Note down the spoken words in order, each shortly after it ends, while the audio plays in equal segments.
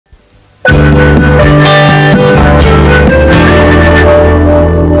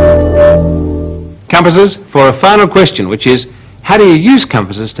compasses for a final question, which is, how do you use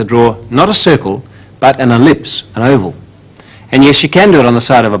compasses to draw not a circle, but an ellipse, an oval? And yes, you can do it on the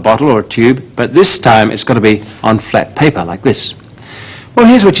side of a bottle or a tube, but this time it's got to be on flat paper, like this. Well,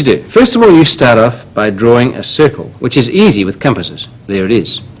 here's what you do. First of all, you start off by drawing a circle, which is easy with compasses. There it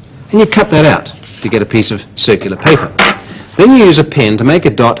is. And you cut that out to get a piece of circular paper. Then you use a pen to make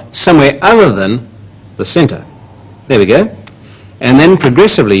a dot somewhere other than the center. There we go. And then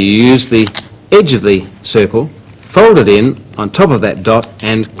progressively you use the edge of the circle, fold it in on top of that dot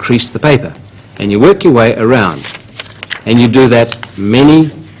and crease the paper. And you work your way around. And you do that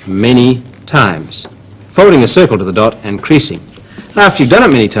many, many times, folding a circle to the dot and creasing. After you've done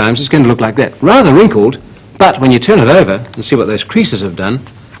it many times, it's going to look like that. Rather wrinkled, but when you turn it over and see what those creases have done,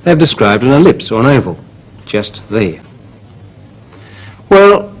 they've described an ellipse or an oval, just there.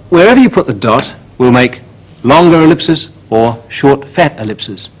 Well, wherever you put the dot, we'll make longer ellipses or short, fat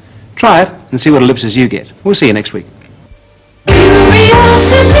ellipses. Try it and see what ellipses you get. We'll see you next week.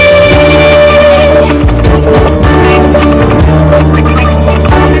 Curiosity.